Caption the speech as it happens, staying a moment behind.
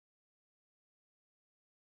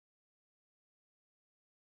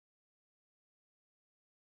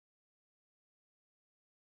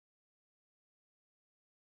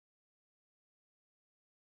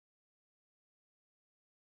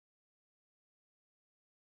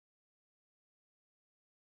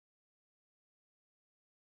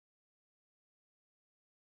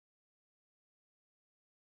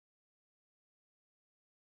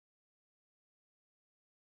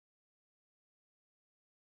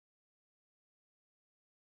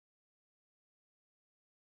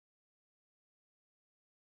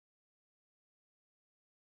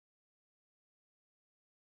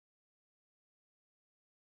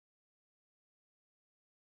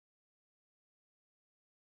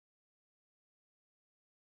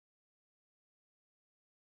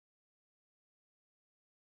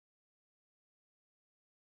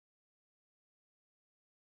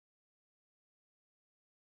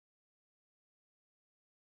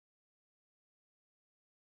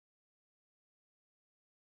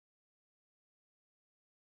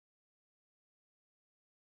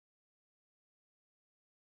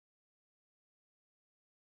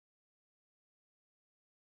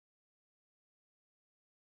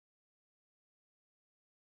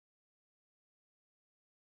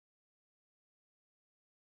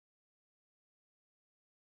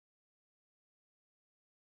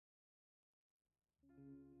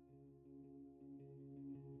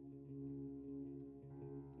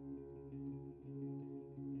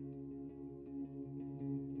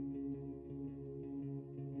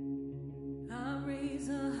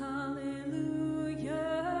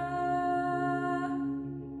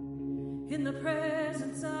in the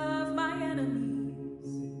presence of my enemies.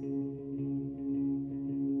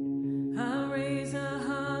 I'll raise a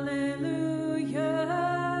hallelujah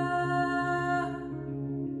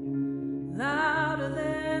louder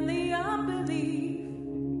than the unbelief.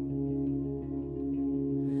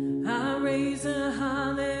 I'll raise a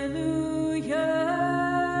hallelujah.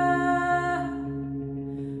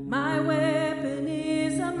 My weapon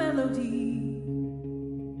is a melody.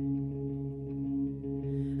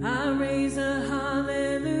 I raise a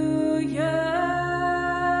hallelujah.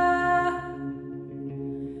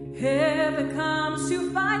 Heaven comes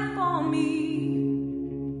to fight for me.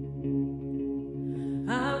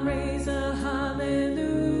 I raise a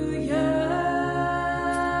hallelujah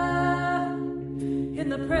in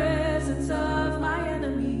the presence of my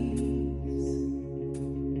enemies.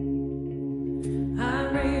 I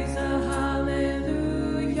raise a hallelujah.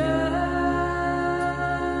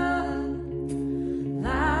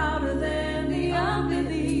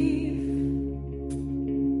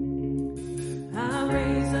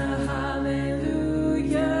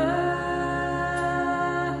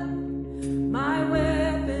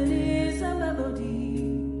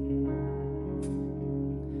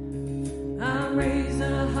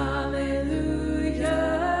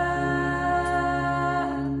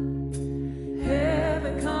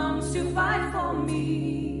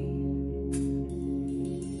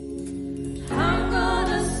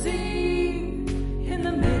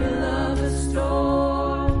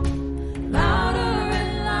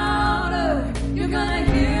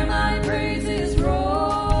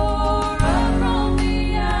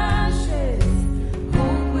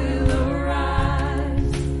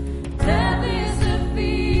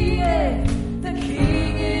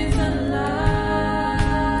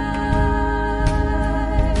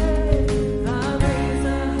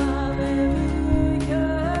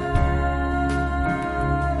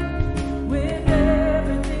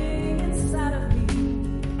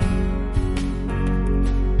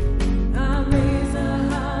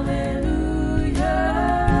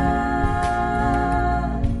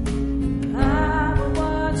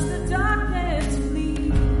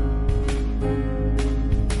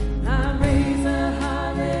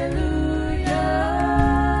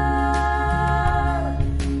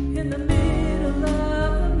 In the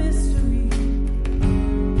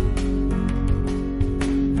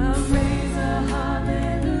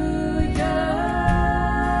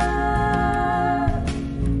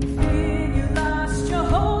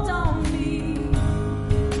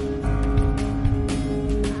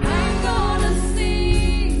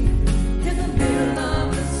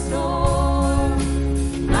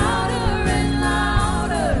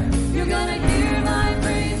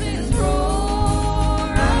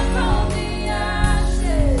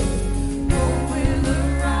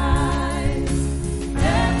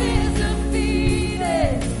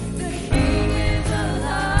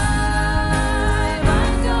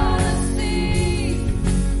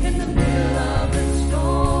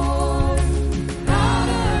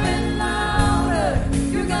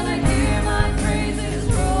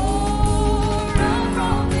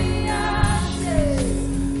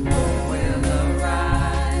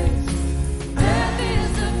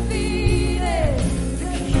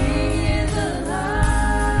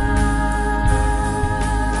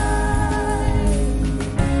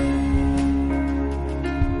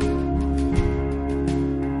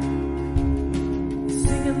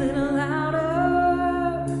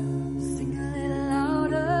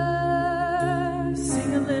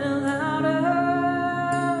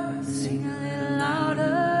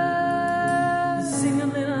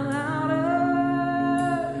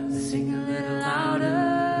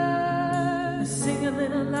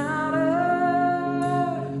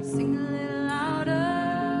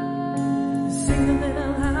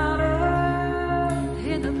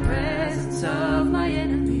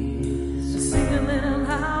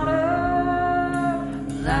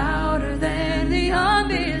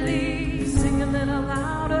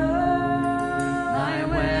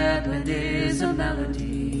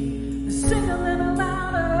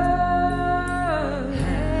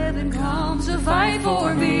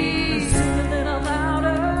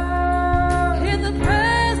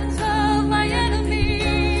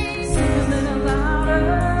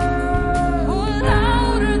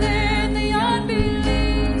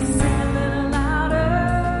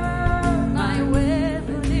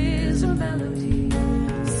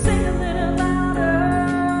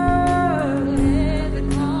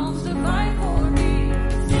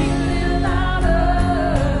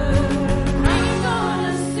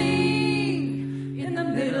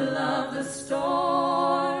middle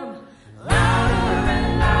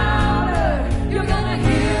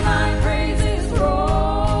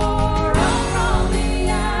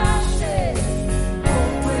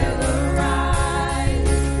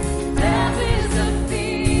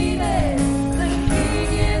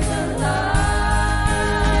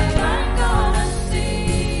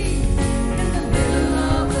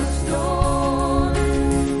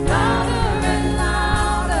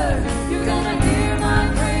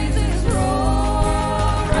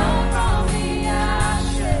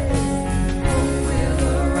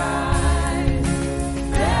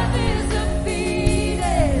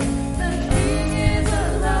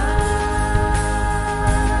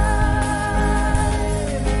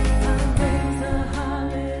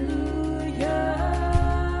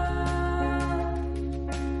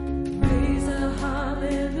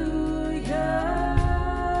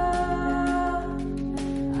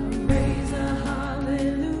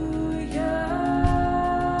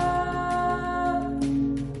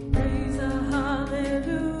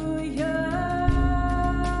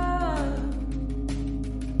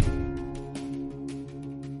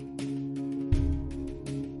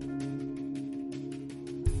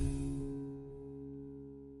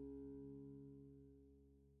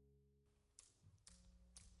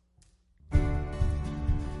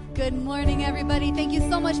Good morning, everybody. Thank you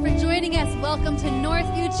so much for joining us. Welcome to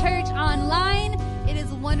Northview Church Online. It is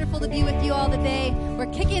wonderful to be with you all today. We're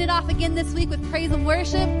kicking it off again this week with praise and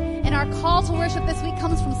worship. And our call to worship this week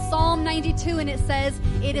comes from Psalm 92, and it says,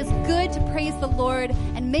 "It is good to praise the Lord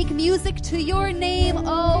and make music to your name,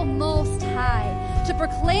 O Most High, to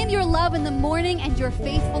proclaim your love in the morning and your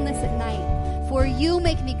faithfulness at night. For you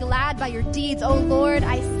make me glad by your deeds, O Lord.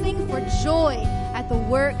 I sing for joy at the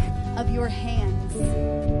work of your hands."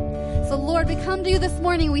 So Lord, we come to you this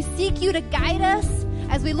morning. We seek you to guide us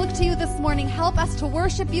as we look to you this morning. Help us to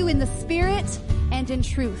worship you in the Spirit and in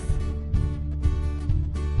truth.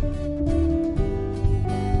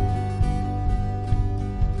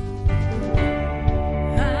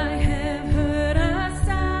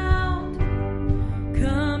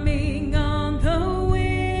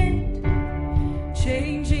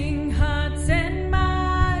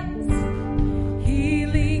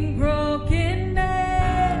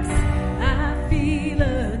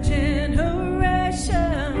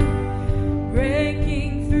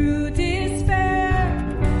 Breaking through despair,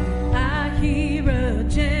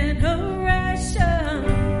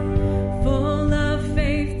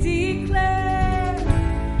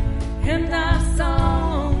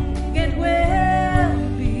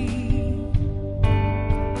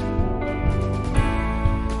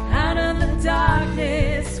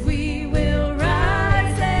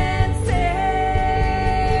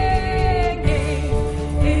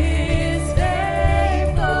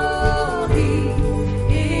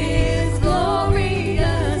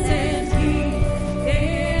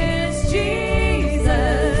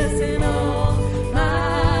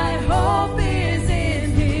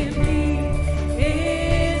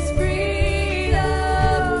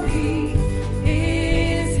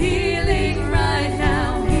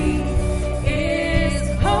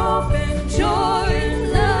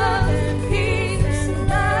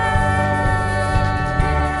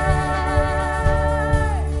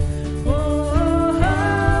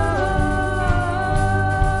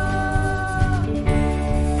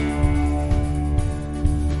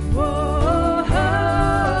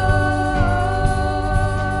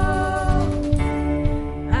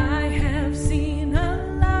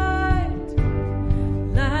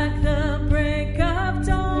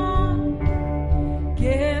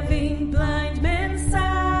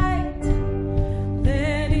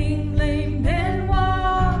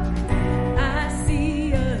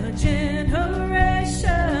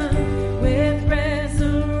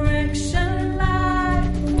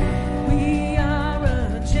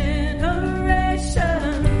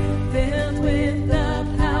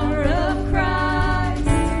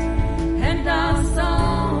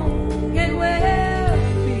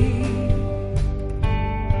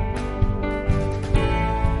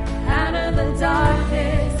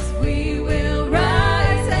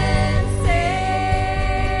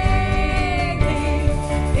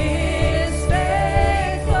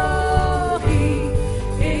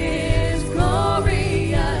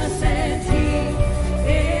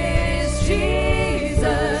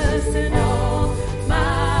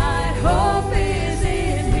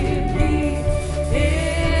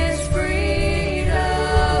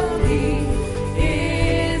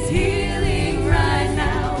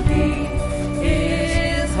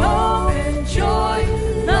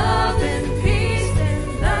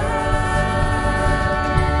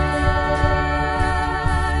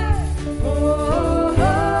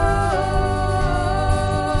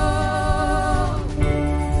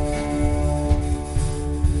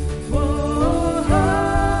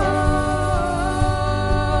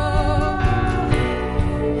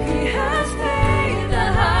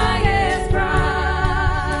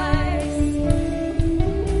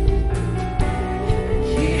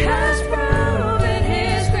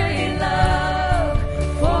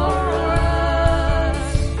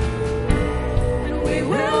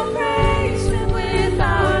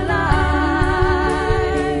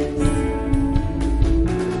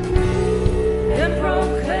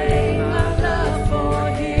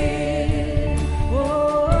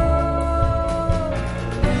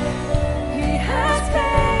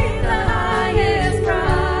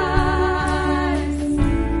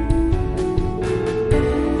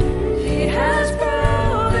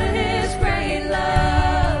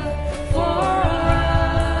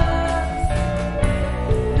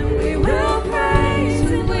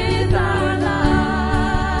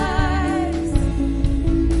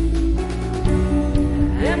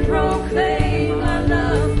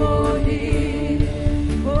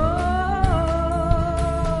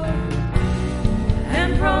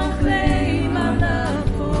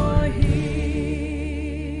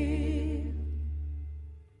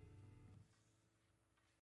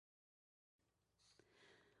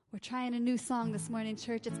 We're trying a new song this morning,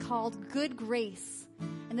 church. It's called Good Grace.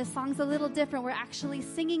 And this song's a little different. We're actually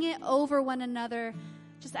singing it over one another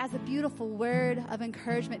just as a beautiful word of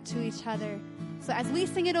encouragement to each other. So as we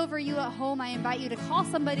sing it over you at home, I invite you to call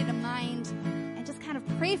somebody to mind and just kind of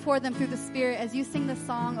pray for them through the Spirit as you sing the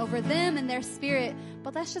song over them and their spirit.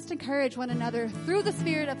 But let's just encourage one another through the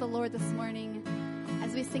Spirit of the Lord this morning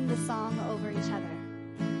as we sing the song over each other.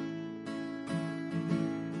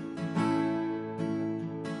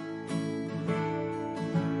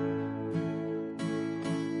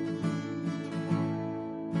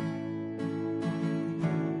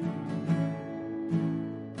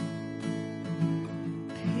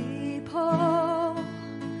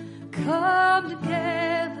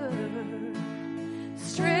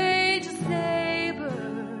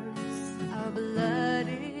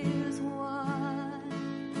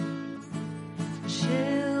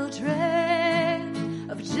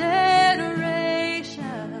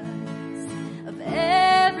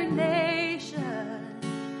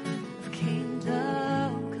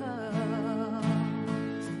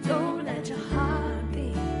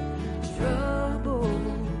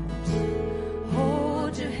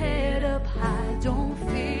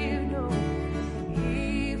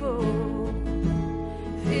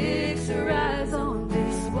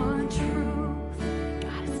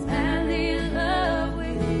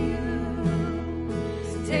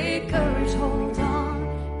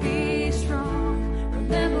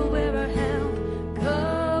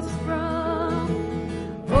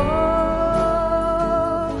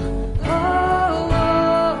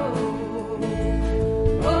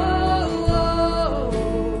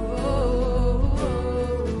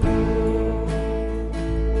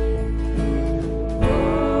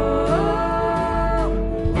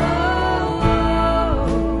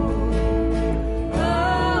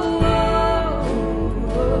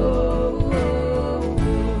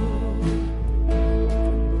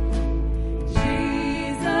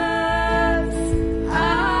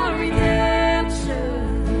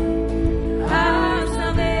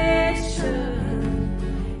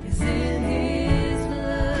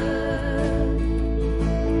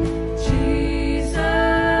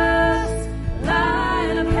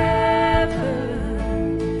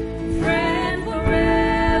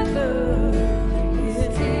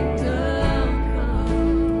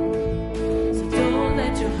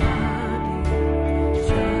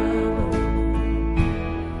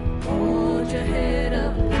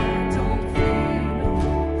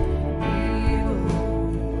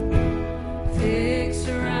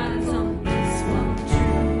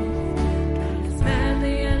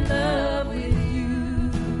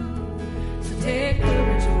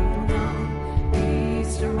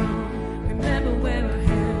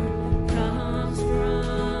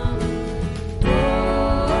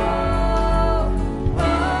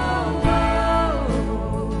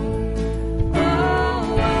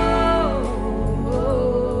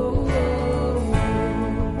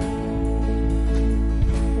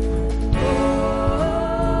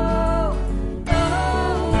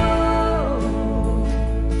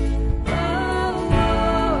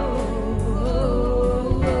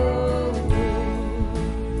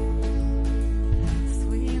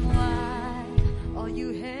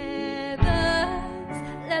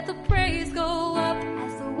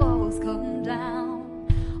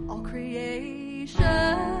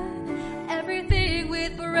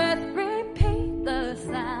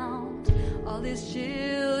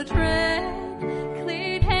 Children,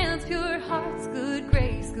 clean hands, pure hearts, good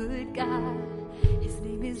grace.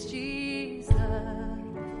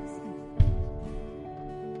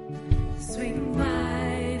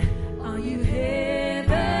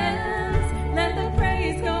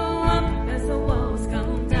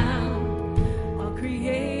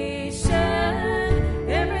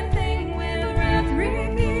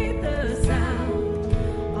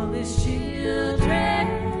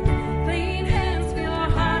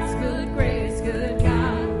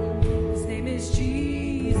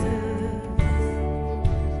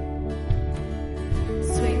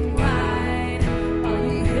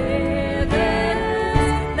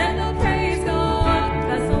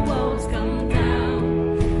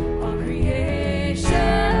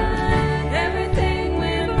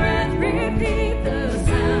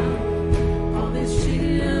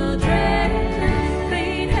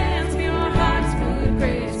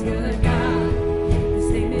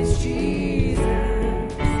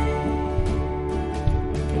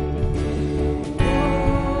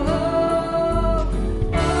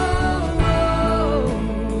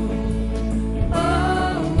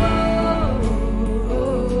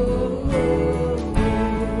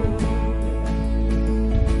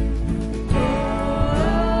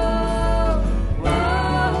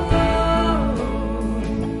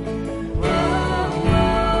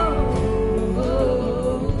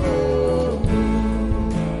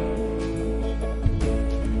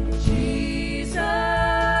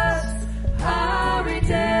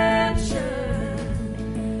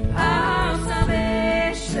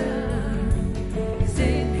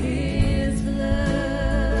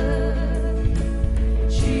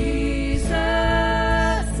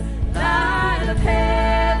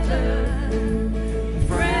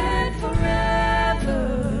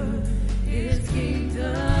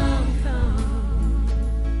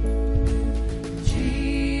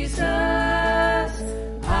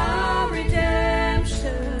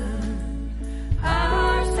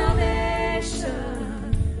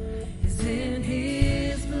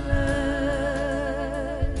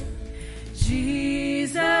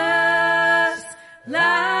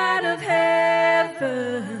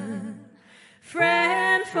 heaven,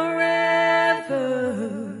 friend forever,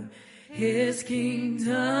 his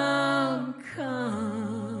kingdom come.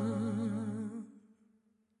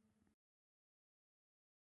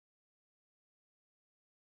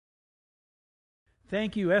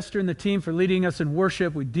 Thank you, Esther and the team, for leading us in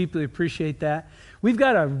worship. We deeply appreciate that. We've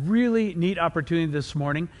got a really neat opportunity this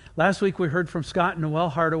morning. Last week we heard from Scott and Noelle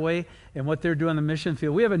Hardaway and what they're doing on the mission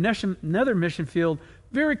field. We have another mission field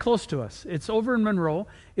very close to us. It's over in Monroe.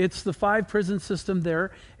 It's the 5 prison system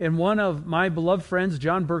there. And one of my beloved friends,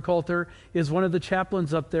 John Burkholder, is one of the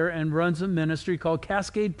chaplains up there and runs a ministry called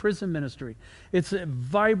Cascade Prison Ministry. It's a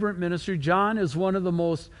vibrant ministry. John is one of the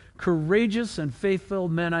most courageous and faithful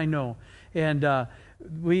men I know. And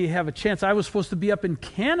we have a chance. I was supposed to be up in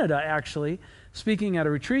Canada, actually, speaking at a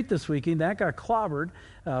retreat this weekend. That got clobbered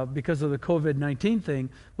because of the COVID-19 thing.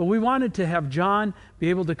 But we wanted to have John be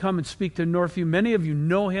able to come and speak to Northview. Many of you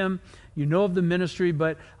know him. You know of the ministry.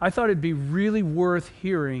 But I thought it'd be really worth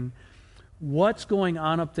hearing what's going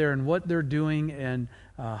on up there and what they're doing and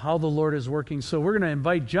how the Lord is working. So we're going to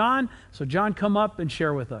invite John. So John, come up and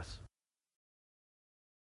share with us.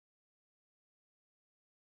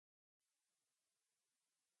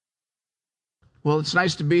 Well, it's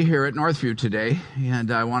nice to be here at Northview today, and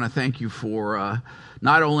I want to thank you for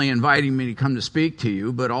not only inviting me to come to speak to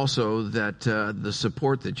you, but also that the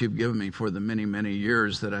support that you've given me for the many, many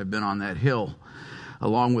years that I've been on that hill,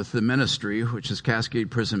 along with the ministry, which is Cascade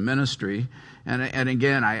Prison Ministry. And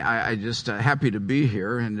again, I just happy to be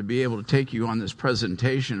here and to be able to take you on this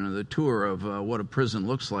presentation and the tour of what a prison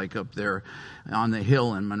looks like up there on the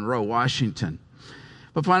hill in Monroe, Washington.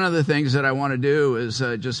 But one of the things that I want to do is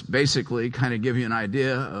just basically kind of give you an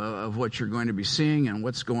idea of what you're going to be seeing and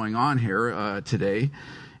what's going on here today.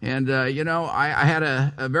 And, I had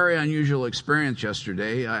a very unusual experience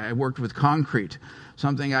yesterday. I worked with concrete,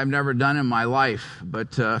 something I've never done in my life.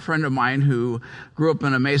 But a friend of mine who grew up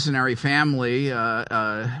in a masonry family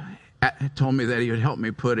told me that he would help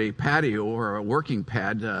me put a patio or a working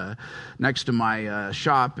pad next to my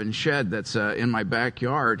shop and shed that's in my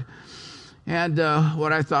backyard. And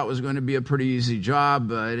what I thought was going to be a pretty easy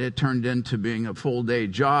job, it turned into being a full-day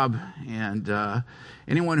job. And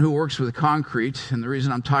anyone who works with concrete, and the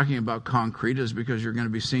reason I'm talking about concrete is because you're going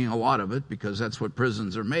to be seeing a lot of it, because that's what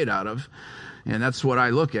prisons are made out of. And that's what I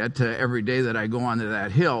look at every day that I go onto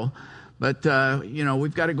that hill. But,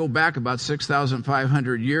 we've got to go back about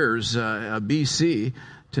 6,500 years BC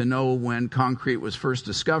to know when concrete was first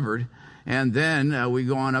discovered. And then we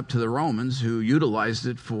go on up to the Romans, who utilized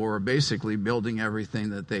it for basically building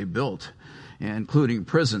everything that they built, including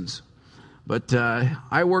prisons. But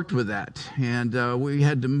I worked with that, and we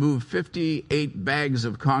had to move 58 bags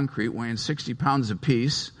of concrete weighing 60 pounds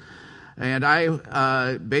apiece. And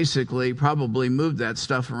I basically probably moved that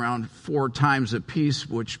stuff around 4 times a piece,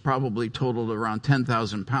 which probably totaled around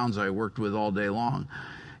 10,000 pounds I worked with all day long.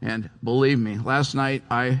 And believe me, last night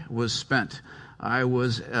I was spent. I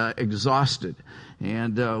was exhausted,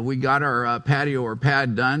 and we got our patio or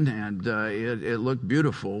pad done, and it looked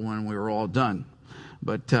beautiful when we were all done.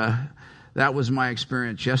 But that was my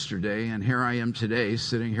experience yesterday, and here I am today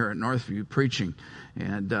sitting here at Northview preaching.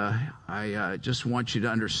 And I just want you to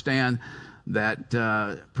understand that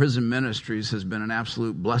prison ministries has been an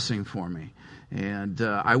absolute blessing for me. And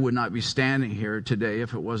I would not be standing here today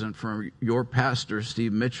if it wasn't for your pastor,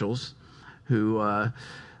 Steve Mitchells, who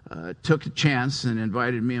took a chance and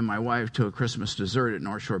invited me and my wife to a Christmas dessert at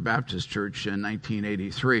North Shore Baptist Church in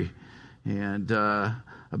 1983. And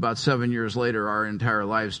about 7 years later, our entire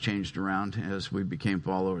lives changed around as we became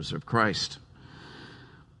followers of Christ.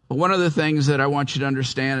 But one of the things that I want you to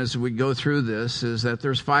understand as we go through this is that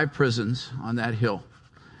there's 5 prisons on that hill,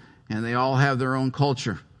 and they all have their own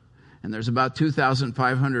culture. And there's about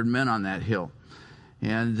 2,500 men on that hill.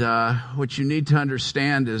 And what you need to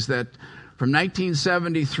understand is that from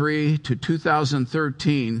 1973 to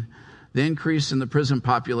 2013, the increase in the prison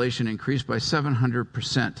population increased by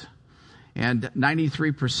 700%. And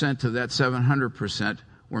 93% of that 700%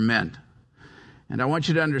 were men. And I want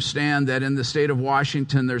you to understand that in the state of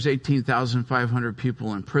Washington, there's 18,500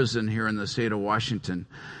 people in prison here in the state of Washington,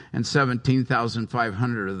 and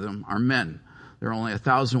 17,500 of them are men. There are only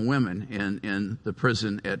 1,000 women in the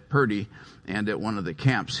prison at Purdy and at one of the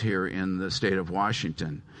camps here in the state of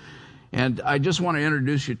Washington. And I just want to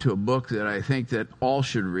introduce you to a book that I think that all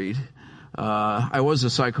should read. I was a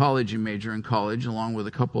psychology major in college, along with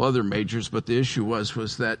a couple other majors, but the issue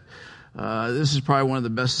was that this is probably one of the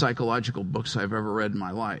best psychological books I've ever read in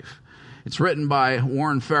my life. It's written by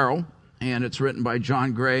Warren Farrell, and it's written by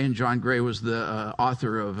John Gray, and John Gray was the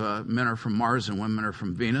author of Men Are From Mars and Women Are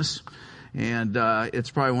From Venus. And it's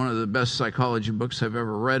probably one of the best psychology books I've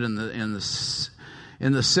ever read in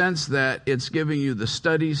the sense that it's giving you the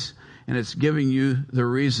studies and it's giving you the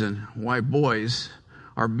reason why boys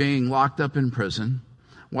are being locked up in prison,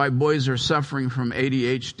 why boys are suffering from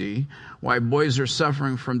ADHD, why boys are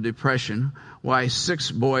suffering from depression, why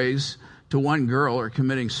 6 boys to 1 girl are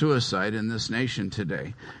committing suicide in this nation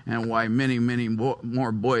today, and why many, many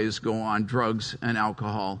more boys go on drugs and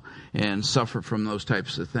alcohol and suffer from those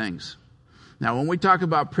types of things. Now, when we talk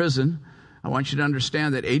about prison, I want you to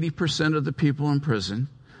understand that 80% of the people in prison,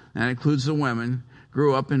 and that includes the women,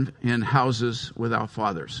 grew up in houses without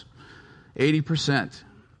fathers. 80%.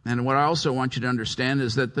 And what I also want you to understand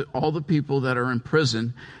is that all the people that are in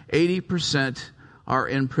prison, 80% are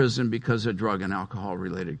in prison because of drug and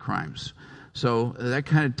alcohol-related crimes. So that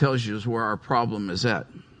kind of tells you where our problem is at.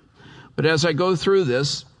 But as I go through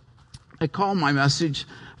this, I call my message,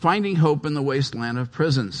 Finding Hope in the Wasteland of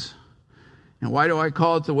Prisons. And why do I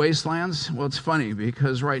call it the wastelands? Well, it's funny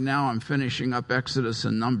because right now I'm finishing up Exodus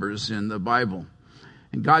and Numbers in the Bible.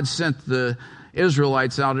 And God sent the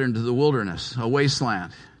Israelites out into the wilderness, a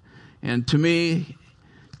wasteland. And to me,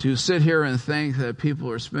 to sit here and think that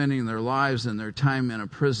people are spending their lives and their time in a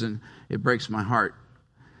prison, it breaks my heart.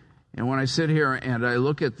 And when I sit here and I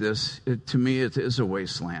look at this, to me it is a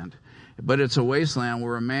wasteland. But it's a wasteland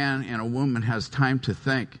where a man and a woman has time to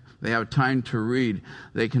think. They have time to read.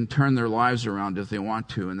 They can turn their lives around if they want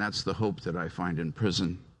to, and that's the hope that I find in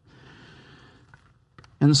prison.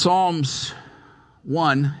 In Psalms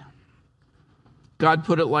 1, God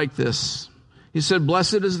put it like this. He said,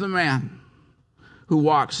 "Blessed is the man who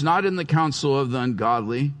walks not in the counsel of the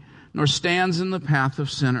ungodly, nor stands in the path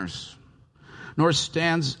of sinners, nor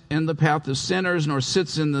stands in the path of sinners, nor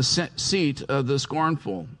sits in the seat of the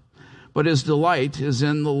scornful. But his delight is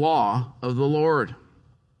in the law of the Lord.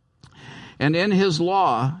 And in his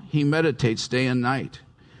law he meditates day and night.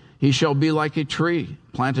 He shall be like a tree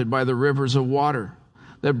planted by the rivers of water,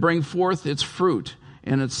 that bring forth its fruit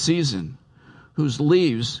in its season, whose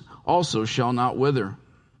leaves also shall not wither.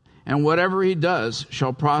 And whatever he does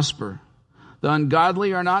shall prosper. The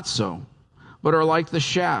ungodly are not so, but are like the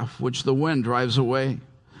chaff which the wind drives away.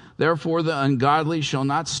 Therefore the ungodly shall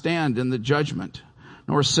not stand in the judgment,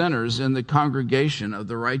 nor sinners in the congregation of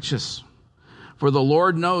the righteous. For the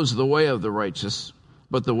Lord knows the way of the righteous,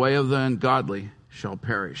 but the way of the ungodly shall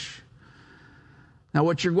perish." Now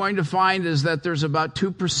what you're going to find is that there's about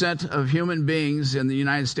 2% of human beings in the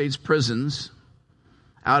United States prisons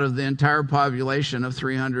out of the entire population of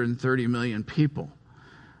 330 million people.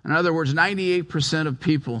 In other words, 98% of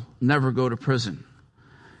people never go to prison.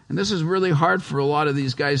 And this is really hard for a lot of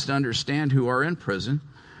these guys to understand who are in prison.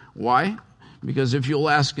 Why? Because if you'll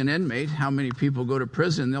ask an inmate how many people go to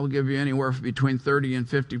prison, they'll give you anywhere between 30 and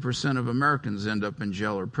 50% of Americans end up in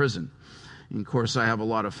jail or prison. And of course, I have a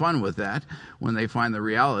lot of fun with that when they find the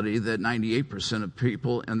reality that 98% of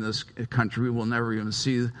people in this country will never even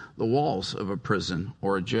see the walls of a prison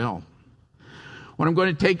or a jail. What I'm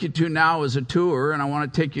going to take you to now is a tour, and I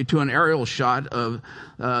want to take you to an aerial shot of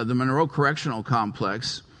the Monroe Correctional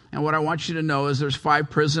Complex. And what I want you to know is there's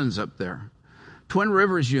 5 prisons up there. Twin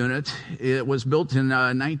Rivers Unit, it was built in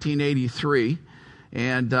 1983,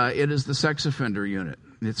 and it is the sex offender unit.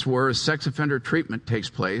 It's where sex offender treatment takes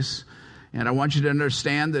place. And I want you to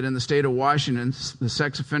understand that in the state of Washington, the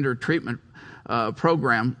sex offender treatment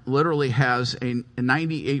program literally has a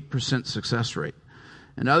 98% success rate.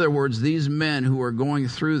 In other words, these men who are going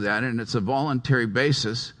through that, and it's a voluntary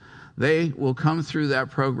basis, they will come through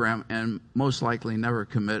that program and most likely never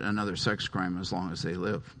commit another sex crime as long as they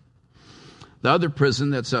live. The other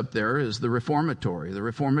prison that's up there is the Reformatory. The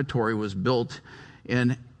Reformatory was built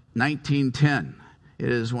in 1910. It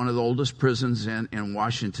is one of the oldest prisons in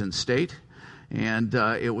Washington State, and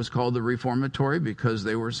it was called the Reformatory because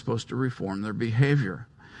they were supposed to reform their behavior.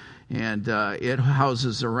 And it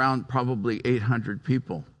houses around probably 800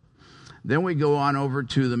 people. Then we go on over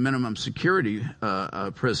to the minimum security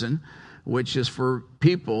prison, which is for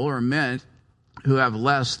people or men who have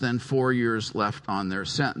less than 4 years left on their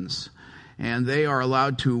sentence. And they are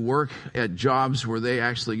allowed to work at jobs where they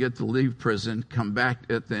actually get to leave prison, come back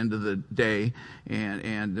at the end of the day,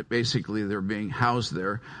 and basically they're being housed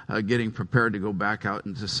there, getting prepared to go back out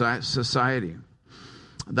into society.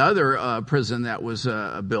 The other prison that was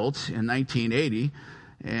built in 1980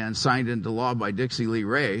 and signed into law by Dixie Lee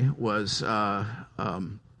Ray was the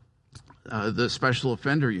Special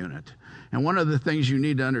Offender Unit. And one of the things you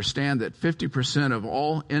need to understand that 50% of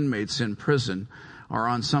all inmates in prison are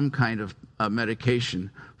on some kind of medication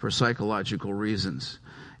for psychological reasons.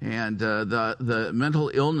 And the mental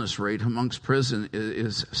illness rate amongst prison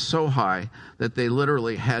is so high that they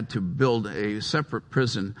literally had to build a separate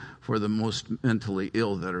prison for the most mentally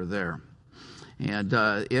ill that are there. And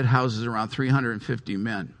it houses around 350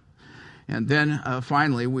 men. And then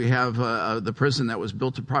finally, we have the prison that was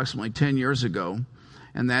built approximately 10 years ago,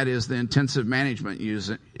 and that is the Intensive Management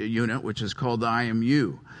Unit, which is called the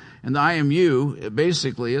IMU. And the IMU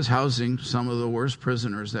basically is housing some of the worst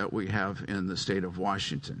prisoners that we have in the state of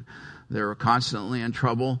Washington. They're constantly in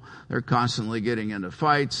trouble. They're constantly getting into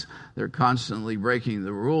fights. They're constantly breaking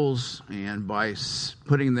the rules. And by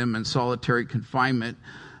putting them in solitary confinement,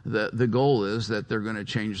 the goal is that they're going to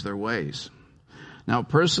change their ways. Now,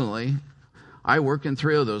 personally, I work in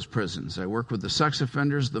 3 of those prisons. I work with the sex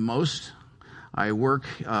offenders the most. I work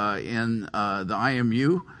in the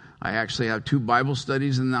IMU. I actually have 2 Bible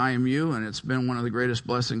studies in the IMU, and it's been one of the greatest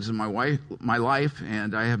blessings in my life,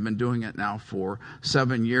 and I have been doing it now for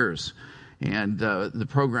 7 years. And the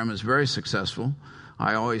program is very successful.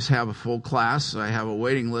 I always have a full class. I have a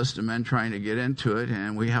waiting list of men trying to get into it,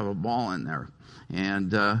 and we have a ball in there.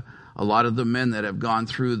 And a lot of the men that have gone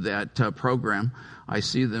through that program, I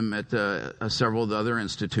see them at several of the other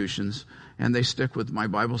institutions, and they stick with my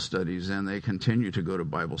Bible studies, and they continue to go to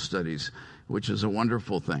Bible studies, which is a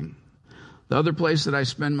wonderful thing. The other place that I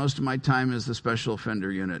spend most of my time is the Special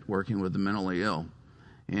Offender Unit, working with the mentally ill.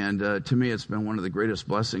 And to me, it's been one of the greatest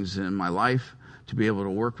blessings in my life to be able to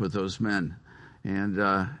work with those men. And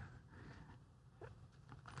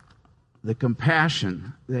the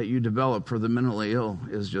compassion that you develop for the mentally ill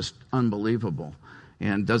is just unbelievable.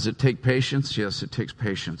 And does it take patience? Yes, it takes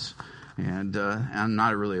patience. And I'm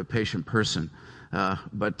not really a patient person.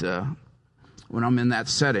 But when I'm in that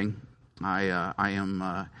setting, I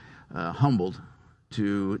am humbled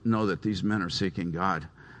to know that these men are seeking God.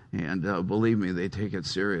 And believe me, they take it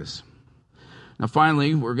serious. Now,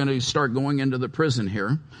 finally, we're going to start going into the prison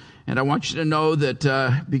here. And I want you to know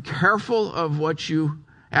that be careful of what you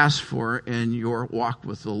ask for in your walk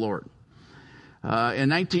with the Lord. In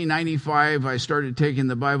 1995, I started taking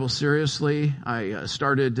the Bible seriously. I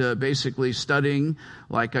started basically studying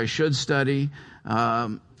like I should study.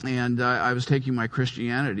 And I was taking my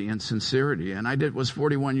Christianity in sincerity. And I was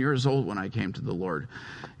 41 years old when I came to the Lord.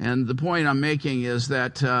 And the point I'm making is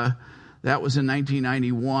that that was in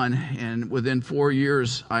 1991. And within 4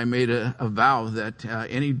 years, I made a vow that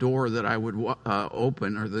any door that I would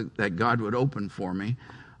open or that God would open for me,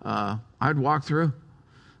 I'd walk through.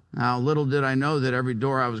 Now, little did I know that every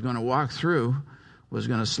door I was going to walk through was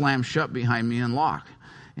going to slam shut behind me and lock.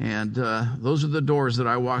 And those are the doors that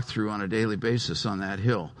I walk through on a daily basis on that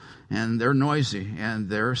hill. And they're noisy and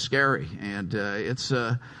they're scary. And it's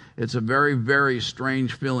a very, very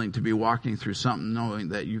strange feeling to be walking through something knowing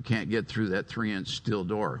that you can't get through that 3-inch steel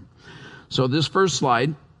door. So this first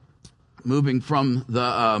slide, moving from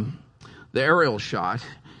the aerial shot,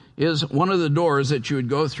 is one of the doors that you would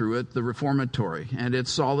go through at the reformatory. And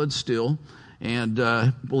it's solid steel. And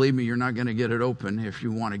believe me, you're not going to get it open if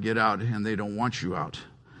you want to get out, and they don't want you out.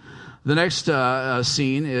 The next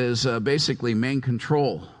scene is basically main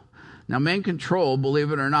control. Now, main control,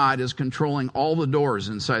 believe it or not, is controlling all the doors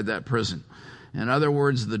inside that prison. In other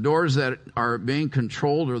words, the doors that are being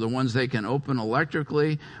controlled are the ones they can open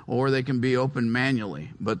electrically or they can be opened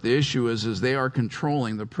manually. But the issue is they are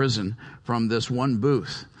controlling the prison from this one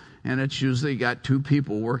booth. And it's usually got 2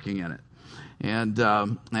 people working in it.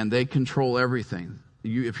 And they control everything.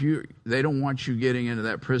 They don't want you getting into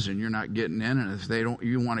that prison, you're not getting in. And if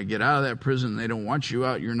you want to get out of that prison, they don't want you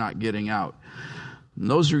out, you're not getting out. And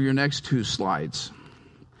those are your next 2 slides.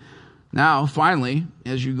 Now, finally,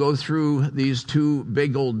 as you go through these 2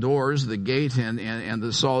 big old doors, the gate and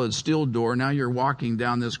the solid steel door, now you're walking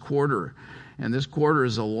down this corridor. And this corridor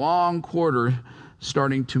is a long corridor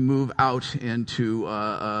starting to move out into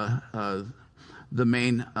the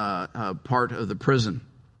main part of the prison.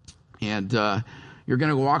 And you're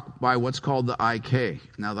going to walk by what's called the IK.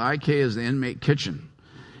 Now, the IK is the inmate kitchen.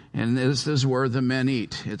 And this is where the men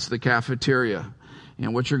eat. It's the cafeteria.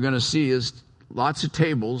 And what you're going to see is lots of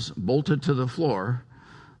tables bolted to the floor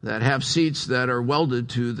that have seats that are welded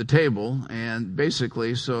to the table, and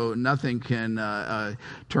basically so nothing can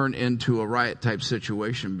turn into a riot type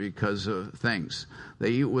situation because of things. They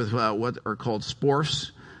eat with what are called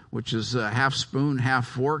sporfs, which is a half spoon, half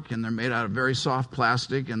fork, and they're made out of very soft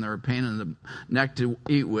plastic, and they're a pain in the neck to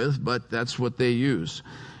eat with, but that's what they use.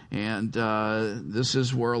 And this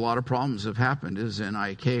is where a lot of problems have happened, is in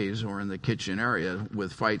IKs or in the kitchen area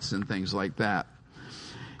with fights and things like that.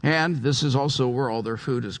 And this is also where all their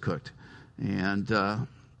food is cooked. And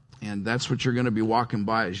that's what you're going to be walking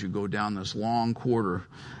by as you go down this long corridor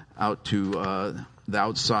out to the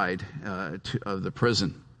outside of the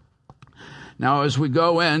prison. Now, as we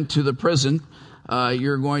go into the prison,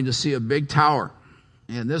 you're going to see a big tower.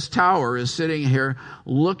 And this tower is sitting here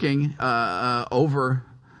looking over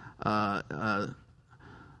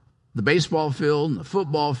the baseball field and the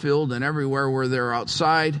football field and everywhere where they're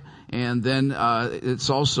outside. And then it's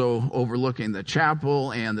also overlooking the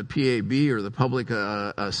chapel and the PAB, or the public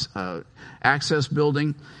access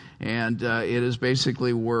building. And it is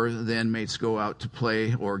basically where the inmates go out to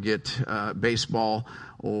play or get baseball,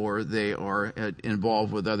 or they are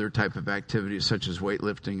involved with other type of activities such as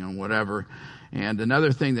weightlifting and whatever. And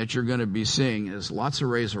another thing that you're going to be seeing is lots of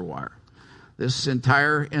razor wire. This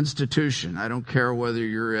entire institution, I don't care whether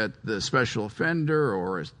you're at the special offender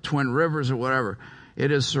or Twin Rivers or whatever,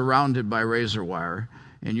 it is surrounded by razor wire,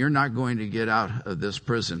 and you're not going to get out of this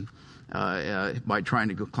prison by trying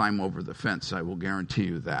to go climb over the fence. I will guarantee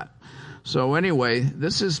you that. So anyway,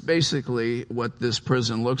 this is basically what this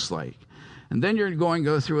prison looks like. And then you're going to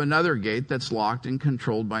go through another gate that's locked and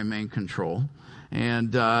controlled by main control.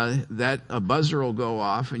 And a buzzer will go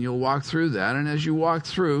off, and you'll walk through that. And as you walk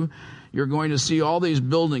through, you're going to see all these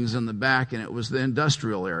buildings in the back, and it was the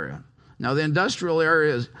industrial area. Now, the industrial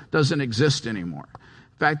area doesn't exist anymore.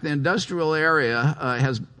 In fact, the industrial area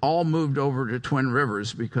has all moved over to Twin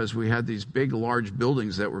Rivers because we had these big, large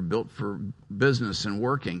buildings that were built for business and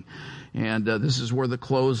working. And this is where the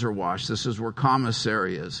clothes are washed. This is where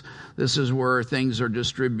commissary is. This is where things are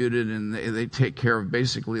distributed, and they take care of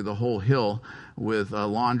basically the whole hill with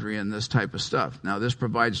laundry and this type of stuff. Now, this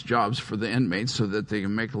provides jobs for the inmates so that they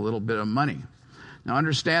can make a little bit of money. Now,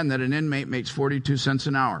 understand that an inmate makes 42 cents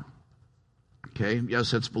an hour. Okay,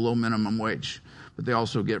 yes, that's below minimum wage, but they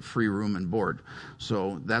also get free room and board.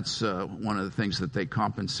 So that's one of the things that they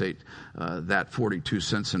compensate that 42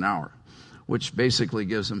 cents an hour, which basically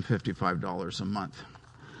gives them $55 a month.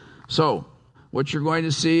 So what you're going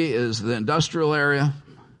to see is the industrial area.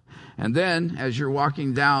 And then as you're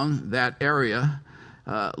walking down that area,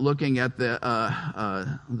 looking at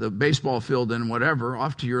the baseball field and whatever,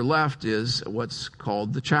 off to your left is what's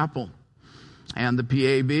called the chapel and the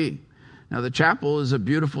PAB. Now, the chapel is a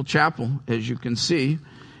beautiful chapel, as you can see.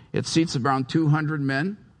 It seats around 200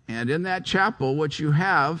 men. And in that chapel, what you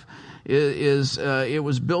have is it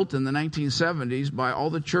was built in the 1970s by all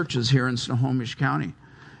the churches here in Snohomish County.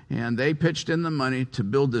 And they pitched in the money to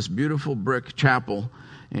build this beautiful brick chapel.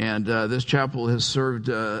 And this chapel has served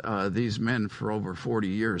these men for over 40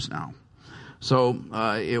 years now. So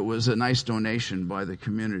it was a nice donation by the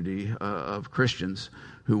community of Christians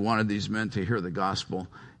who wanted these men to hear the gospel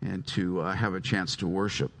and to have a chance to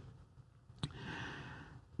worship.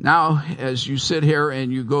 Now, as you sit here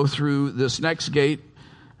and you go through this next gate,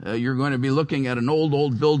 you're going to be looking at an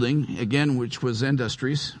old building, again, which was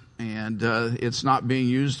Industries. And it's not being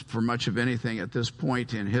used for much of anything at this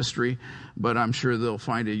point in history, but I'm sure they'll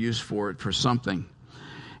find a use for it for something.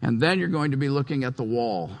 And then you're going to be looking at the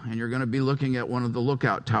wall, and you're going to be looking at one of the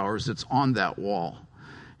lookout towers that's on that wall.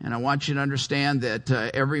 And I want you to understand that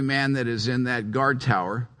every man that is in that guard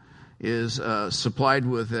tower is supplied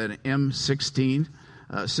with an M16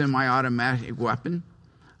 semi-automatic weapon.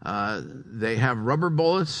 They have rubber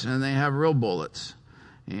bullets and they have real bullets.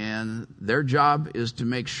 And their job is to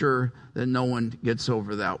make sure that no one gets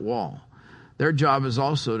over that wall. Their job is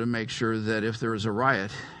also to make sure that if there is a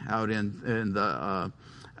riot out in the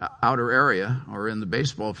outer area or in the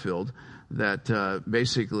baseball field, that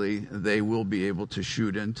basically they will be able to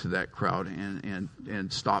shoot into that crowd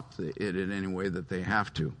and stop it in any way that they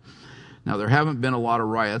have to. Now, there haven't been a lot of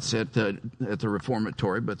riots at the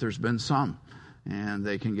reformatory, but there's been some. And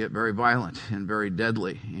they can get very violent and very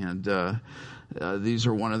deadly. And these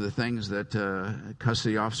are one of the things that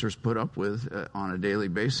custody officers put up with on a daily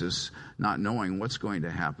basis, not knowing what's going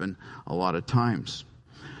to happen a lot of times.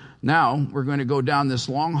 Now, we're going to go down this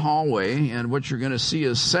long hallway, and what you're going to see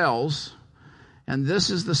is cells. And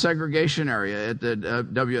this is the segregation area at the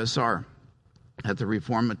WSR, at the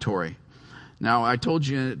reformatory. Now, I told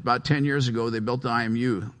you about 10 years ago they built the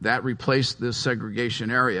IMU. That replaced this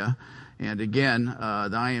segregation area. And again,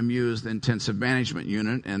 the IMU is the Intensive Management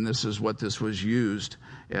Unit, and this is what this was used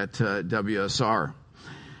at WSR.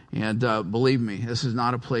 And believe me, this is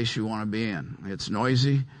not a place you want to be in. It's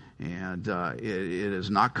noisy, and it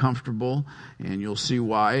is not comfortable, and you'll see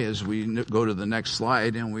why as we go to the next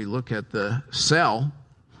slide and we look at the cell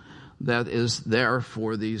that is there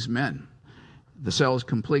for these men. The cell is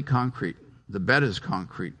complete concrete. The bed is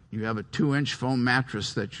concrete. You have a 2-inch foam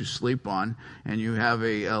mattress that you sleep on, and you have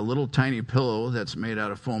a little tiny pillow that's made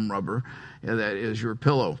out of foam rubber that is your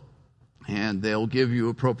pillow. And they'll give you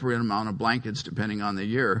appropriate amount of blankets depending on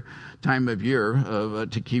the time of year,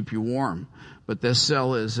 to keep you warm. But this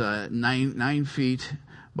cell is 9 feet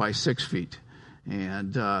by 6 feet,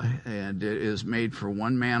 and it is made for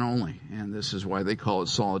one man only. And this is why they call it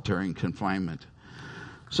solitary confinement.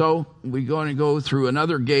 So we're going to go through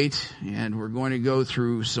another gate, and we're going to go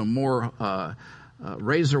through some more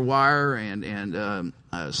razor wire and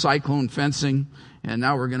cyclone fencing. And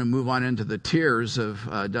now we're going to move on into the tiers of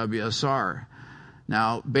WSR.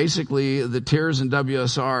 Now, basically, the tiers in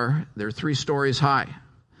WSR, they're 3 stories high.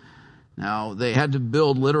 Now, they had to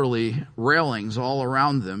build literally railings all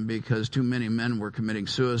around them because too many men were committing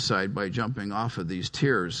suicide by jumping off of these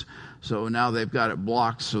tiers. So now they've got it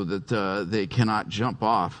blocked so that they cannot jump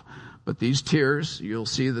off. But these tiers, you'll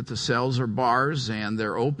see that the cells are bars and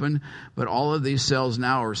they're open, but all of these cells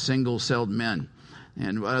now are single-celled men.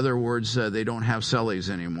 In other words, they don't have cellies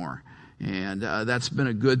anymore. And that's been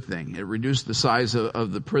a good thing. It reduced the size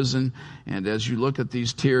of the prison. And as you look at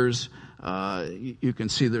these tiers, you can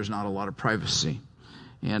see there's not a lot of privacy.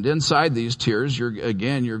 And inside these tiers, you're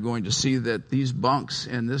going to see that these bunks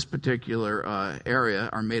in this particular area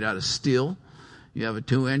are made out of steel. You have a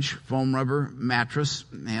 2-inch foam rubber mattress,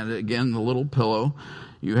 and again, the little pillow.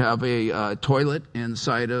 You have a toilet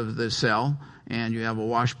inside of the cell, and you have a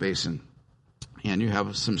wash basin. And you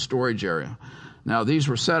have some storage area. Now, these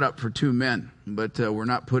were set up for 2 men, but we're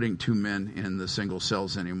not putting 2 men in the single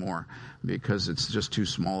cells anymore because it's just too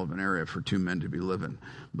small of an area for 2 men to be living.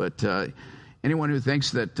 But anyone who thinks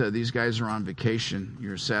that these guys are on vacation,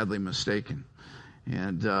 you're sadly mistaken.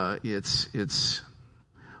 And it's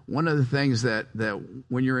one of the things that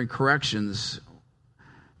when you're in corrections,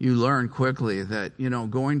 you learn quickly that,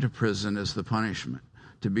 going to prison is the punishment.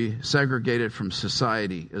 To be segregated from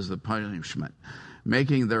society is the punishment.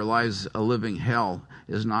 Making their lives a living hell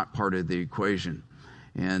is not part of the equation.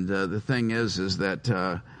 And the thing is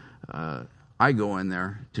that I go in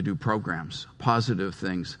there to do programs, positive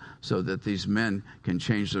things, so that these men can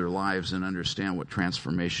change their lives and understand what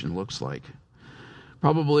transformation looks like.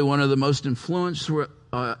 Probably one of the most influential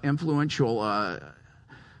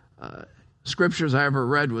scriptures I ever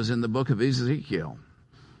read was in the book of Ezekiel.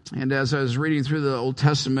 And as I was reading through the Old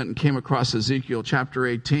Testament and came across Ezekiel chapter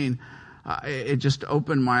 18, it just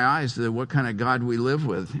opened my eyes to what kind of God we live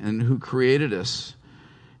with and who created us.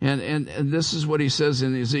 And this is what he says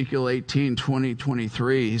in Ezekiel 18, 20,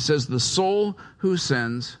 23. He says, "The soul who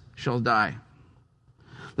sins shall die.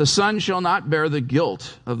 The son shall not bear the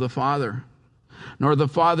guilt of the father, nor the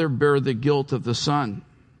father bear the guilt of the son.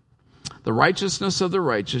 The righteousness of the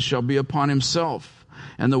righteous shall be upon himself,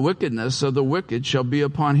 and the wickedness of the wicked shall be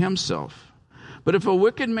upon himself. But if a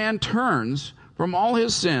wicked man turns from all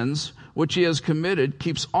his sins which he has committed,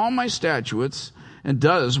 keeps all my statutes, and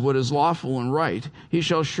does what is lawful and right, he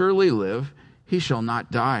shall surely live, he shall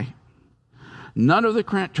not die. None of the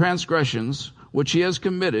transgressions which he has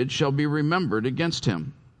committed shall be remembered against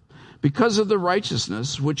him. Because of the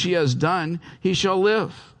righteousness which he has done, he shall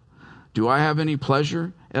live. Do I have any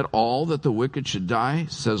pleasure at all that the wicked should die,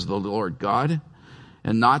 says the Lord God,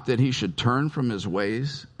 and not that he should turn from his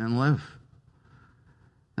ways and live?"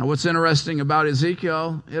 Now, what's interesting about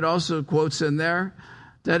Ezekiel, it also quotes in there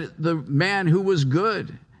that the man who was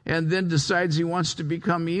good and then decides he wants to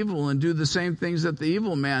become evil and do the same things that the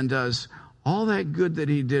evil man does, all that good that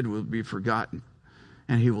he did will be forgotten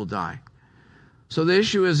and he will die. So the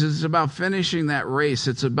issue is, it's about finishing that race.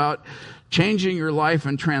 It's about changing your life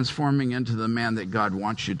and transforming into the man that God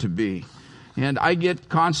wants you to be. And I get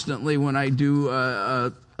constantly, when I do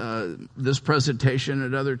this presentation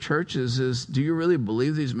at other churches, is, do you really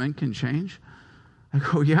believe these men can change? I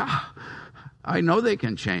go, yeah, I know they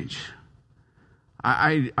can change.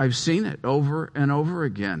 I've seen it over and over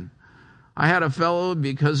again. I had a fellow,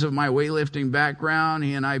 because of my weightlifting background,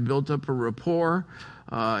 he and I built up a rapport.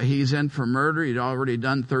 He's in for murder. He'd already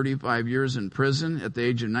done 35 years in prison. At the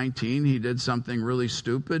age of 19, he did something really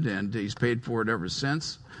stupid, and he's paid for it ever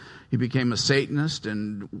since. He became a Satanist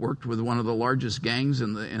and worked with one of the largest gangs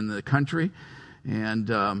in the country,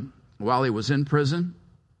 and while he was in prison.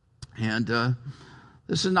 And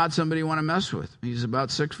this is not somebody you want to mess with. He's about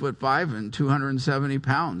 6'5" and 270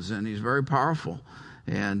 pounds, and he's very powerful.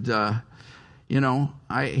 And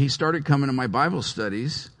he started coming to my Bible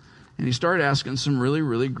studies, and he started asking some really,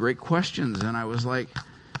 really great questions. And I was like,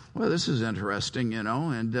 well, this is interesting,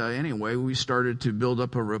 And anyway, we started to build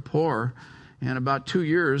up a rapport. And about 2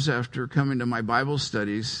 years after coming to my Bible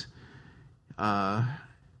studies,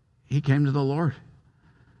 he came to the Lord.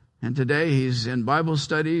 And today he's in Bible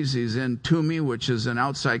studies. He's in TUMI, which is an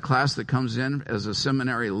outside class that comes in as a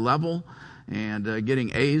seminary level, and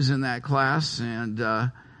getting A's in that class.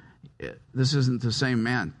 And this isn't the same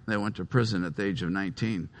man that went to prison at the age of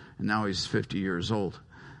 19, and now he's 50 years old.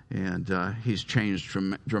 And he's changed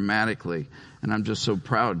dramatically. And I'm just so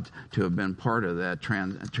proud to have been part of that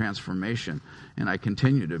transformation. And I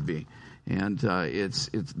continue to be. And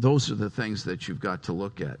those are the things that you've got to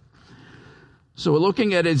look at. So we're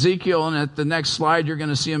looking at Ezekiel, and at the next slide, you're going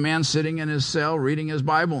to see a man sitting in his cell reading his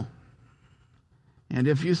Bible. And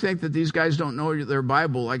if you think that these guys don't know their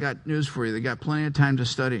Bible, I got news for you. They got plenty of time to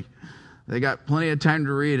study. They got plenty of time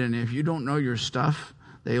to read. And if you don't know your stuff,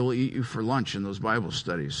 they will eat you for lunch in those Bible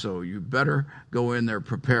studies. So you better go in there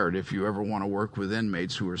prepared if you ever want to work with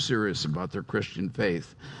inmates who are serious about their Christian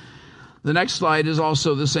faith. The next slide is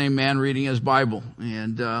also the same man reading his Bible.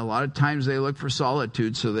 And a lot of times they look for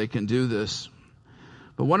solitude so they can do this.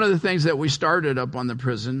 But one of the things that we started up on the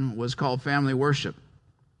prison was called family worship.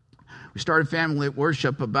 We started family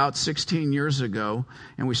worship about 16 years ago,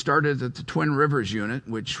 and we started at the Twin Rivers unit,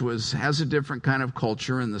 which has a different kind of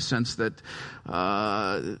culture in the sense that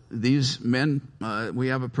these men, we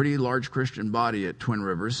have a pretty large Christian body at Twin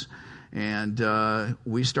Rivers, and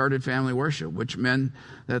we started family worship, which meant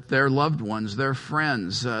that their loved ones, their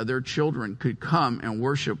friends, their children could come and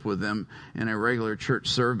worship with them in a regular church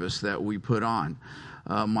service that we put on.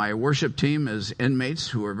 My worship team is inmates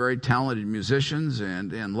who are very talented musicians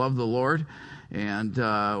and love the Lord. And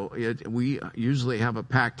we usually have a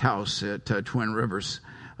packed house at Twin Rivers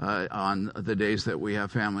on the days that we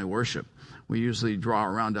have family worship. We usually draw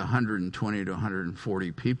around 120 to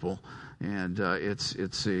 140 people. And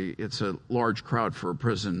it's a large crowd for a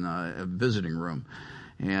prison visiting room.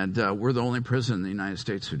 And we're the only prison in the United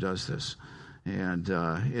States who does this. And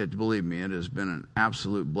believe me, it has been an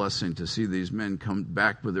absolute blessing to see these men come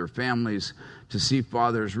back with their families, to see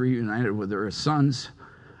fathers reunited with their sons,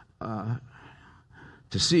 to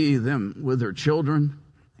see them with their children,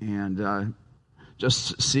 and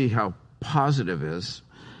just see how positive it is.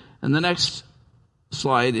 And the next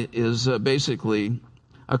slide is basically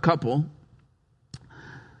a couple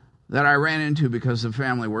that I ran into because of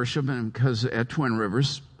family worship and because at Twin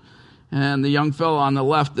Rivers. And the young fellow on the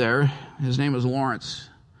left there, his name is Lawrence.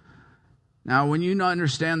 Now, when you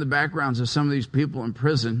understand the backgrounds of some of these people in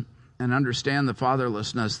prison and understand the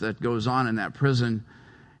fatherlessness that goes on in that prison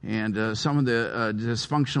and some of the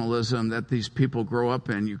dysfunctionalism that these people grow up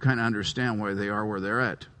in, you kind of understand why they are where they're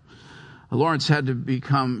at. Lawrence he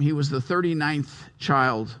was the 39th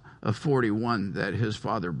child of 41 that his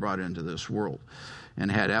father brought into this world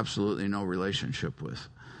and had absolutely no relationship with.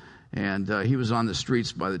 And he was on the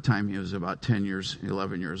streets by the time he was about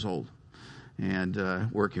 11 years old,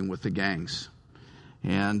 and working with the gangs.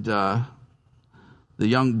 And the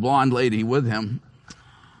young blonde lady with him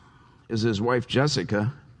is his wife,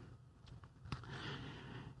 Jessica.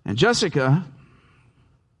 And Jessica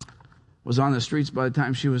was on the streets by the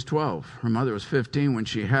time she was 12. Her mother was 15 when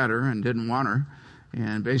she had her and didn't want her.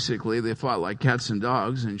 And basically they fought like cats and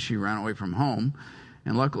dogs, and she ran away from home.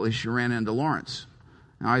 And luckily she ran into Lawrence.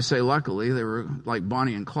 Now, I say luckily, they were like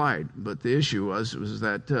Bonnie and Clyde, but the issue was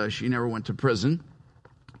that she never went to prison,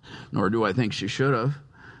 nor do I think she should have.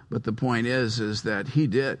 But the point is that he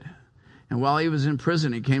did. And while he was in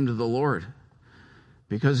prison, he came to the Lord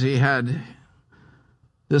because he had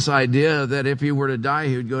this idea that if he were to die,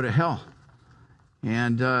 he would go to hell.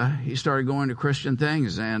 And he started going to Christian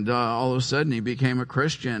things, and all of a sudden he became a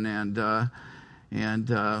Christian, and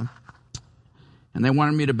they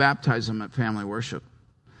wanted me to baptize him at family worship.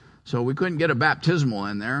 So we couldn't get a baptismal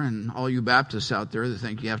in there, and all you Baptists out there that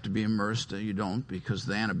think you have to be immersed, you don't, because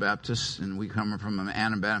the Anabaptists, and we come from an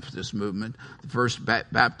Anabaptist movement, the first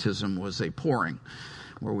baptism was a pouring,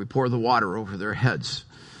 where we pour the water over their heads.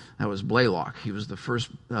 That was Blaylock. He was the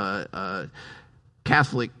first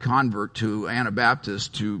Catholic convert to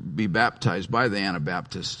Anabaptist to be baptized by the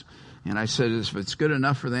Anabaptists. And I said, if it's good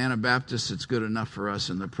enough for the Anabaptists, it's good enough for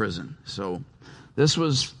us in the prison. So this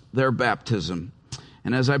was their baptism.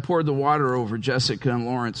 And as I poured the water over Jessica and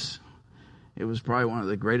Lawrence, it was probably one of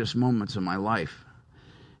the greatest moments of my life.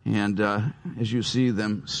 And as you see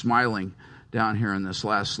them smiling down here in this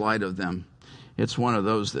last slide of them, it's one of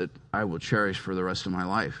those that I will cherish for the rest of my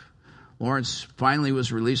life. Lawrence finally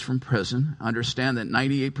was released from prison. Understand that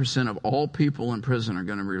 98% of all people in prison are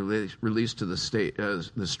going to be released to the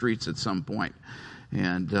streets at some point.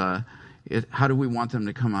 And how do we want them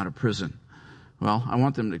to come out of prison? Well, I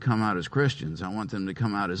want them to come out as Christians. I want them to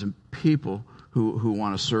come out as people who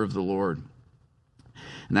want to serve the Lord.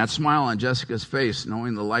 And that smile on Jessica's face,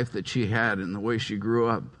 knowing the life that she had and the way she grew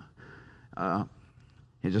up,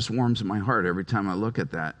 it just warms my heart every time I look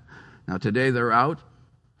at that. Now, today they're out.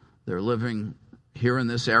 They're living here in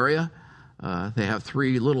this area. They have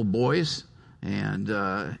 3 little boys, and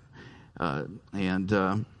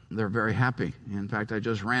and they're very happy. In fact, I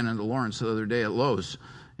just ran into Lawrence the other day at Lowe's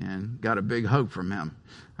and got a big hug from him.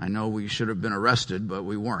 I know we should have been arrested, but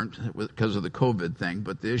we weren't because of the COVID thing.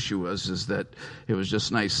 But the issue is that it was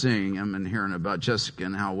just nice seeing him and hearing about Jessica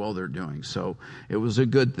and how well they're doing. So it was a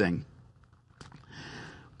good thing.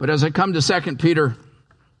 But as I come to 2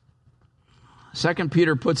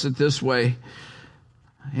 Peter puts it this way,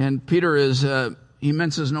 and Peter he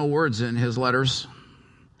minces no words in his letters.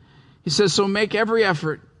 He says, so make every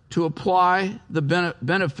effort to apply the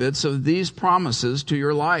benefits of these promises to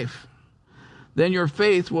your life. Then your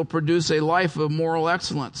faith will produce a life of moral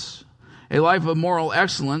excellence. A life of moral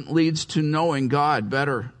excellence leads to knowing God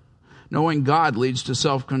better. Knowing God leads to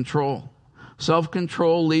self-control.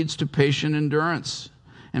 Self-control leads to patient endurance.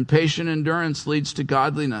 And patient endurance leads to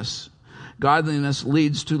godliness. Godliness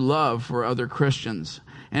leads to love for other Christians.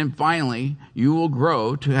 And finally, you will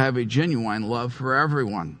grow to have a genuine love for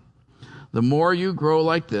everyone. The more you grow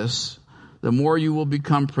like this, the more you will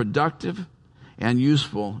become productive and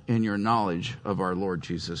useful in your knowledge of our Lord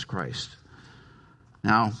Jesus Christ.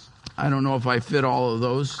 Now, I don't know if I fit all of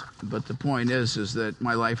those, but the point is that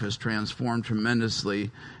my life has transformed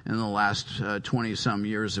tremendously in the last 20-some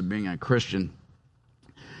years of being a Christian.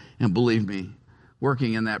 And believe me,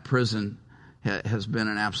 working in that prison has been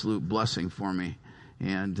an absolute blessing for me.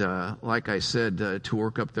 And like I said, to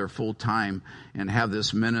work up there full time and have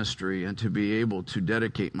this ministry and to be able to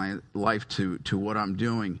dedicate my life to what I'm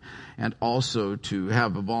doing, and also to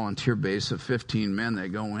have a volunteer base of 15 men that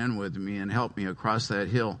go in with me and help me across that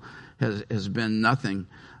hill has been nothing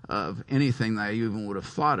of anything that I even would have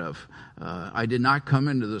thought of. I did not come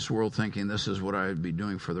into this world thinking this is what I would be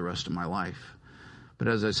doing for the rest of my life. But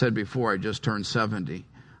as I said before, I just turned 70.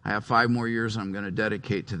 I have 5 more years I'm going to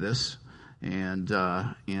dedicate to this. And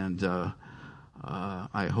I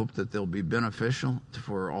hope that they'll be beneficial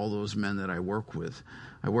for all those men that I work with.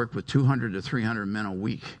 I work with 200 to 300 men a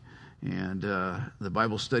week, and the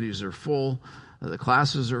Bible studies are full, the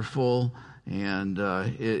classes are full, and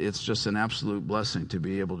it's just an absolute blessing to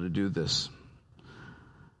be able to do this.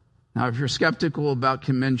 Now, if you're skeptical about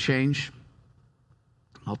can men change,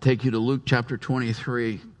 I'll take you to Luke chapter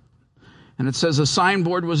 23. And it says, a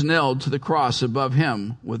signboard was nailed to the cross above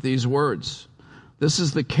him with these words, this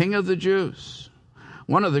is the King of the Jews.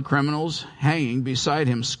 One of the criminals hanging beside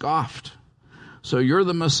him scoffed. So you're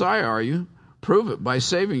the Messiah, are you? Prove it by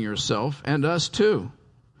saving yourself and us too,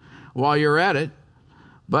 while you're at it.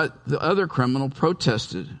 But the other criminal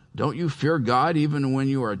protested, don't you fear God even when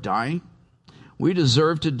you are dying? We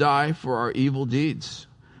deserve to die for our evil deeds,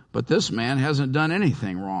 but this man hasn't done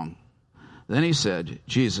anything wrong. Then he said,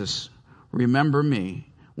 Jesus, remember me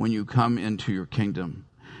when you come into your kingdom.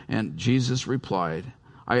 And Jesus replied,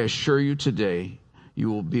 I assure you today you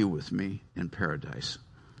will be with me in paradise.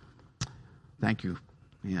 Thank you.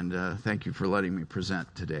 And thank you for letting me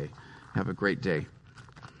present today. Have a great day.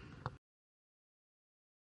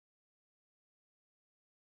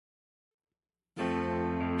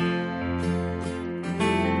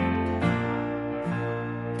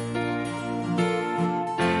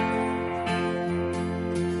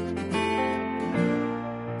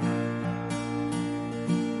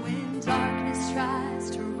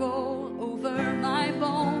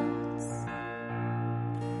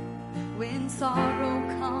 Sorrow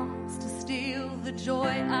comes to steal the joy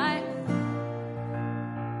I own.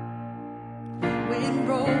 When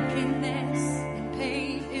brokenness and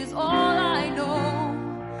pain is all I know,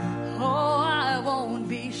 oh, I won't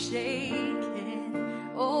be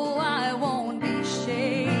shaken. Oh, I won't be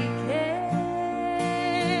shaken.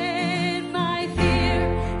 My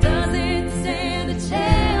fear doesn't stand a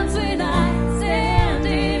chance when I stand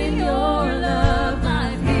in your love.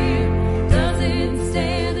 My fear doesn't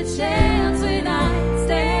stand a chance.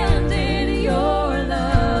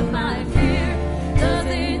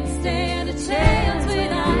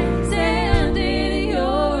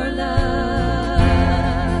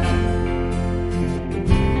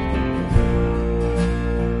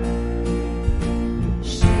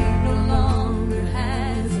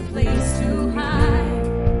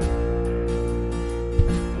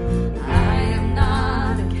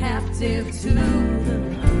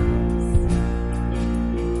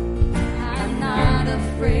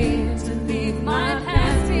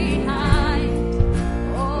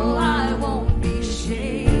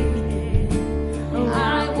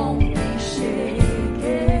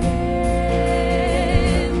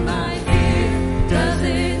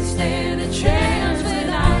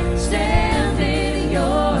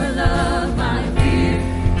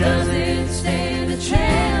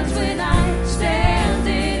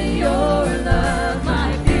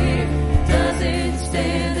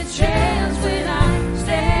 Stand a chance.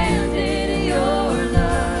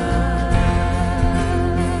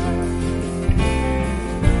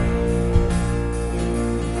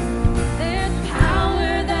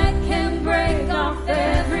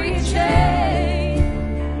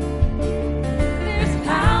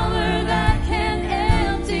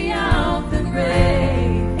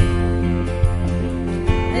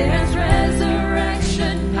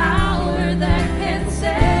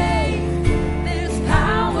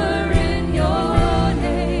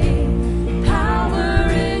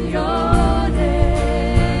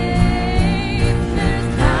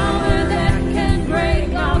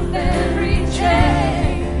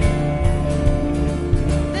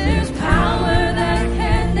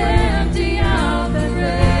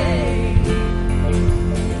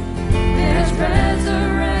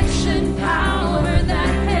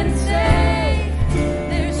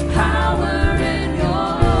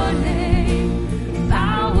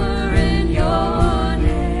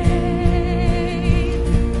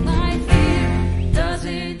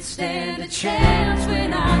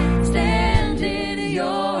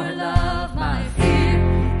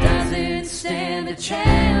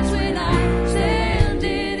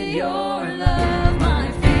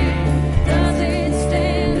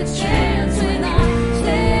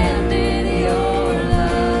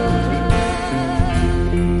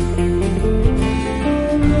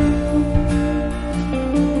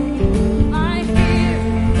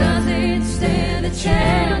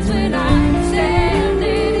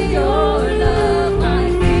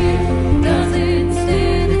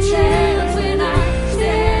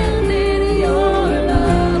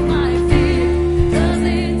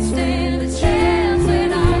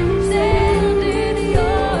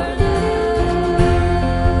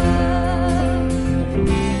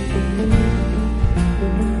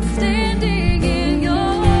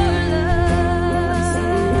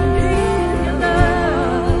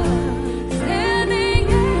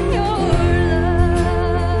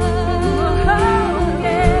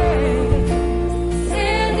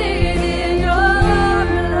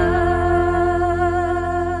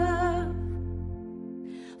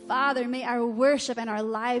 Father, may our worship and our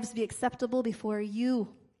lives be acceptable before you.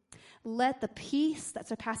 Let the peace that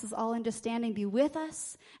surpasses all understanding be with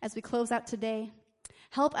us as we close out today.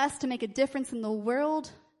 Help us to make a difference in the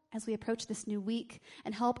world as we approach this new week,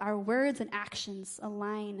 and help our words and actions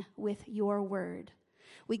align with your word.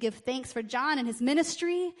 We give thanks for John and his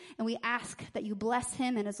ministry, and we ask that you bless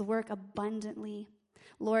him and his work abundantly.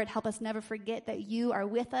 Lord, help us never forget that you are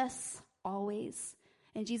with us always.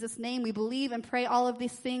 In Jesus' name, we believe and pray all of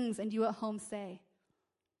these things, and you at home say,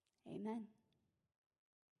 amen.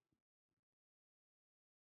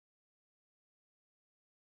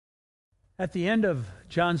 At the end of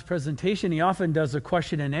John's presentation, he often does a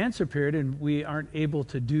question and answer period, and we aren't able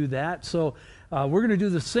to do that. So we're going to do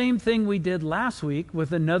the same thing we did last week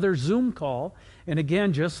with another Zoom call. And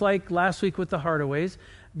again, just like last week with the Hardaways,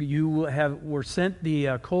 you were sent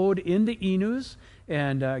the code in the e-news.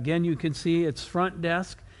 And again, you can see it's front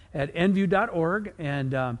desk at nview.org.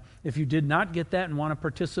 And if you did not get that and want to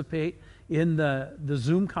participate in the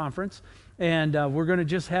Zoom conference, and we're going to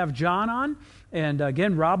just have John on. And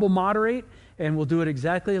again, Rob will moderate, and we'll do it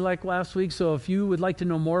exactly like last week. So if you would like to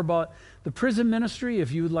know more about the prison ministry,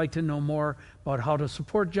 if you would like to know more about how to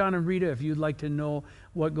support John and Rita, if you'd like to know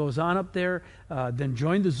what goes on up there, then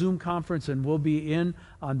join the Zoom conference, and we'll be in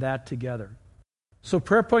on that together. So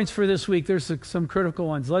prayer points for this week, there's some critical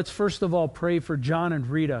ones. Let's first of all pray for John and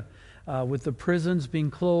Rita. With the prisons being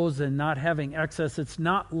closed and not having access, it's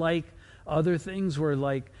not like other things where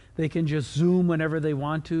like they can just Zoom whenever they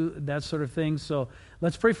want to, that sort of thing. So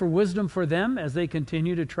let's pray for wisdom for them as they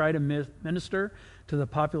continue to try to minister to the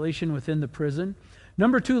population within the prison.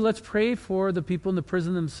 Number 2, let's pray for the people in the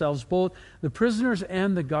prison themselves, both the prisoners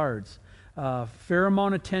and the guards. Fair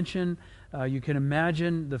amount of tension. You can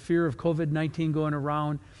imagine the fear of COVID-19 going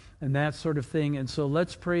around and that sort of thing. And so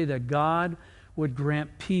let's pray that God would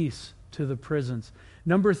grant peace to the prisons.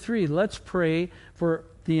 Number 3, let's pray for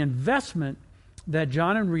the investment that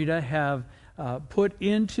John and Rita have put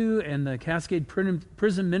into, and the Cascade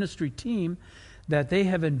Prison Ministry team, that they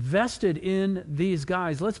have invested in these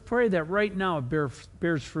guys. Let's pray that right now it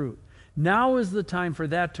bears fruit. Now is the time for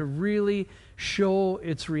that to really show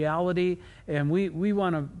its reality, and we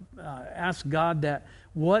want to ask God that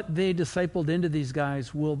what they discipled into these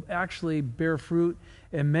guys will actually bear fruit,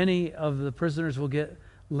 and many of the prisoners will get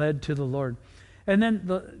led to the Lord. And then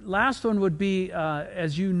the last one would be,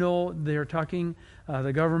 as you know, they're talking,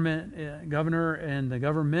 the governor and the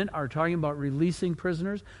government are talking about releasing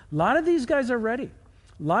prisoners. A lot of these guys are ready.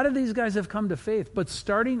 A lot of these guys have come to faith. But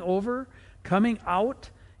starting over, coming out,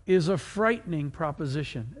 is a frightening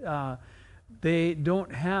proposition. They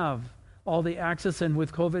don't have all the access, and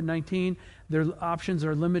with COVID-19, their options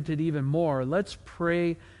are limited even more. Let's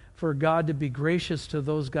pray for God to be gracious to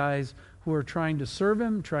those guys who are trying to serve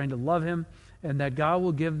Him, trying to love Him, and that God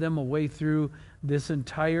will give them a way through this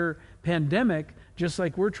entire pandemic, just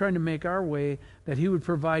like we're trying to make our way, that He would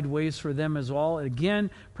provide ways for them as well.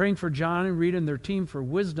 Again, praying for John and Rita and their team for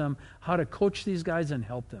wisdom, how to coach these guys and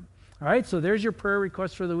help them. All right, so there's your prayer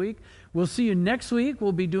request for the week. We'll see you next week.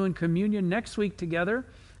 We'll be doing communion next week together.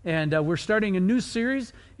 And we're starting a new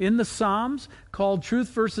series in the Psalms called Truth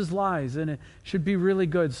versus Lies, and it should be really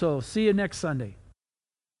good. So see you next Sunday.